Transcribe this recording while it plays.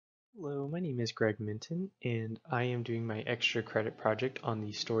Hello, my name is Greg Minton, and I am doing my extra credit project on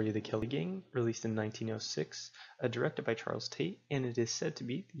the story of the Kelly Gang, released in 1906, directed by Charles Tate, and it is said to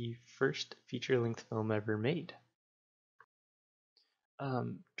be the first feature-length film ever made.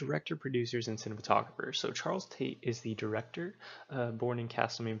 Director, producers, and cinematographer. So Charles Tate is the director, born in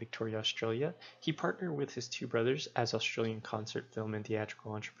Castlemaine, Victoria, Australia. He partnered with his two brothers as Australian concert film and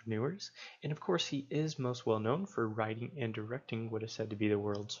theatrical entrepreneurs. And of course, he is most well known for writing and directing what is said to be the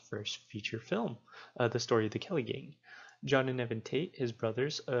world's first feature film, The Story of the Kelly Gang. John and Evan Tate, his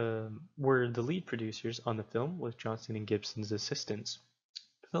brothers, were the lead producers on the film with Johnson and Gibson's assistants.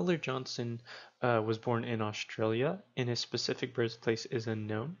 Miller Johnson was born in Australia, and his specific birthplace is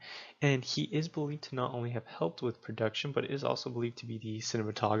unknown, and he is believed to not only have helped with production, but is also believed to be the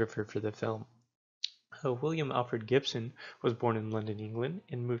cinematographer for the film. William Alfred Gibson was born in London, England,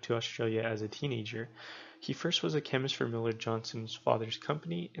 and moved to Australia as a teenager. He first was a chemist for Miller Johnson's father's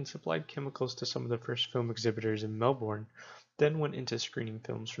company and supplied chemicals to some of the first film exhibitors in Melbourne, then went into screening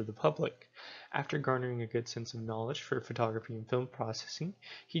films for the public. After garnering a good sense of knowledge for photography and film processing,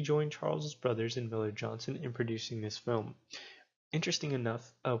 he joined Charles's brothers and Miller Johnson in producing this film. Interesting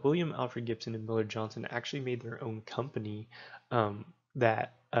enough, William Alfred Gibson and Miller Johnson actually made their own company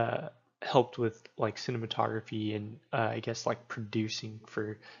that helped with like cinematography and I guess like producing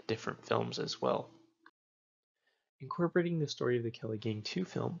for different films as well. Incorporating the story of the Kelly Gang 2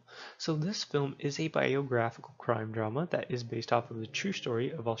 film. So this film is a biographical crime drama that is based off of the true story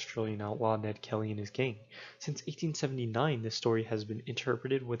of Australian outlaw Ned Kelly and his gang. Since 1879, this story has been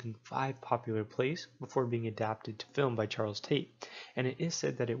interpreted within 5 popular plays before being adapted to film by Charles Tate, and it is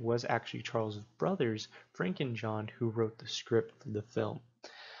said that it was actually Charles' brothers, Frank and John, who wrote the script for the film.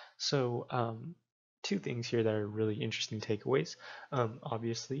 So, two things here that are really interesting takeaways.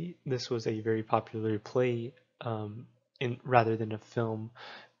 Obviously, this was a very popular play rather than a film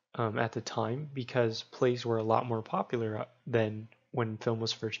at the time, because plays were a lot more popular than when film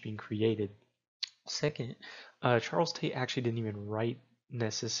was first being created. Second, Charles Tate actually didn't even write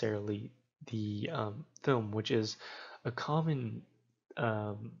necessarily the film, which is a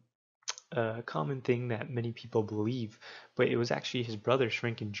um, common thing that many people believe, but it was actually his brothers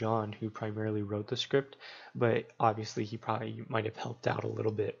Frank and John who primarily wrote the script, but obviously he probably might have helped out a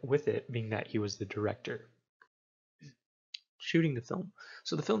little bit with it, being that he was the director. Shooting the film.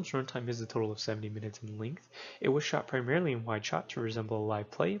 So the film's runtime is a total of 70 minutes in length. It was shot primarily in wide shot to resemble a live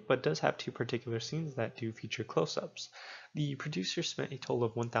play, but does have two particular scenes that do feature close-ups. The producers spent a total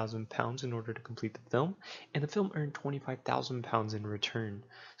of £1,000 in order to complete the film, and the film earned £25,000 in return.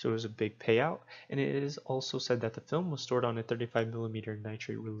 So it was a big payout, and it is also said that the film was stored on a 35mm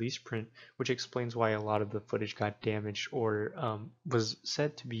nitrate release print, which explains why a lot of the footage got damaged or was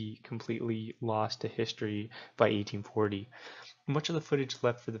said to be completely lost to history by 1840. Much of the footage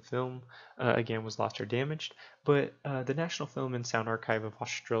left for the film, again, was lost or damaged, but the National Film and Sound Archive of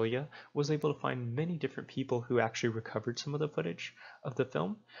Australia was able to find many different people who actually recovered some of the footage of the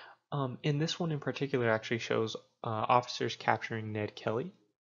film. And this one in particular actually shows officers capturing Ned Kelly.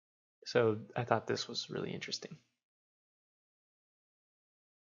 So I thought this was really interesting.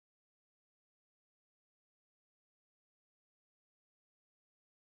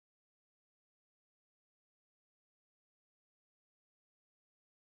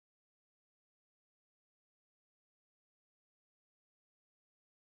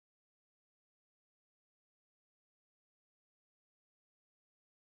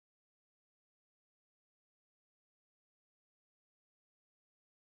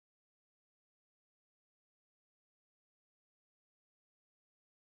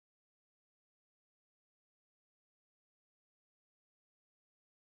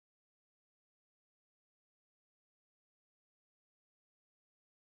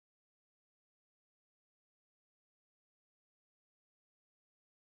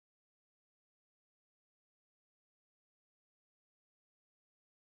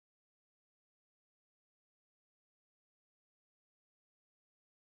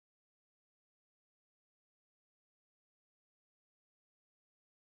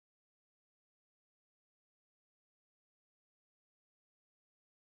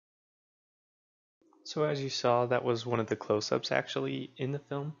 So as you saw, that was one of the close-ups actually in the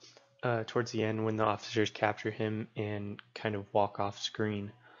film, towards the end when the officers capture him and kind of walk off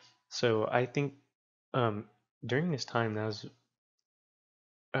screen. So I think um, during this time, that was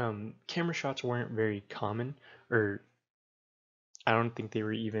camera shots weren't very common, or I don't think they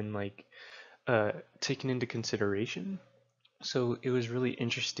were even like taken into consideration. So it was really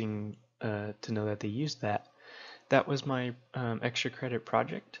interesting to know that they used that. That was my extra credit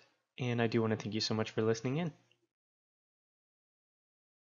project, and I do want to thank you so much for listening in.